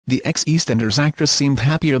The ex-EastEnders actress seemed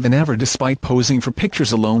happier than ever despite posing for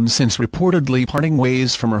pictures alone since reportedly parting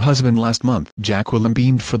ways from her husband last month. Jacqueline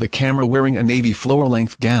beamed for the camera wearing a navy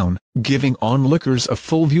floor-length gown, giving onlookers a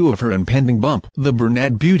full view of her impending bump. The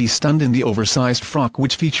brunette beauty stunned in the oversized frock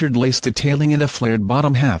which featured lace detailing and a flared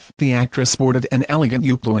bottom half. The actress sported an elegant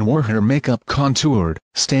youplo and wore her makeup contoured,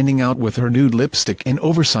 standing out with her nude lipstick and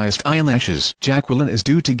oversized eyelashes. Jacqueline is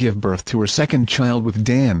due to give birth to her second child with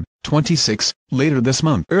Dan, 26, later this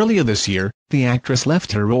month. Earlier this year, the actress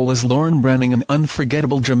left her role as Lauren Branning in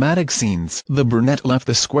unforgettable dramatic scenes. The brunette left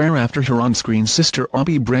the square after her on-screen sister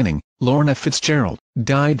Aubrey Branning, Lorna Fitzgerald,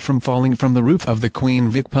 died from falling from the roof of the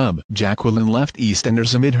Queen Vic pub. Jacqueline left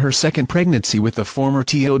EastEnders amid her second pregnancy with the former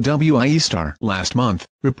TOWIE star. Last month,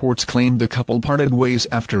 reports claimed the couple parted ways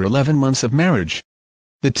after 11 months of marriage.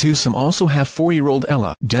 The twosome also have 4-year-old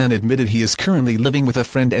Ella. Dan admitted he is currently living with a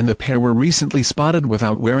friend and the pair were recently spotted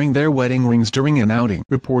without wearing their wedding rings during an outing.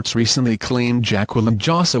 Reports recently claimed Jacqueline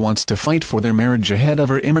Jossa wants to fight for their marriage ahead of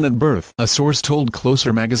her imminent birth. A source told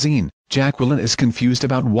Closer magazine, Jacqueline is confused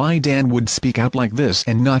about why Dan would speak out like this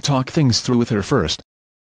and not talk things through with her first.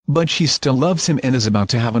 But she still loves him and is about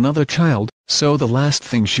to have another child, so the last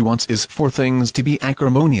thing she wants is for things to be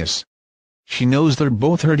acrimonious. She knows they're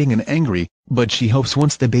both hurting and angry, but she hopes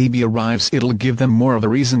once the baby arrives it'll give them more of a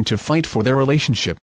reason to fight for their relationship.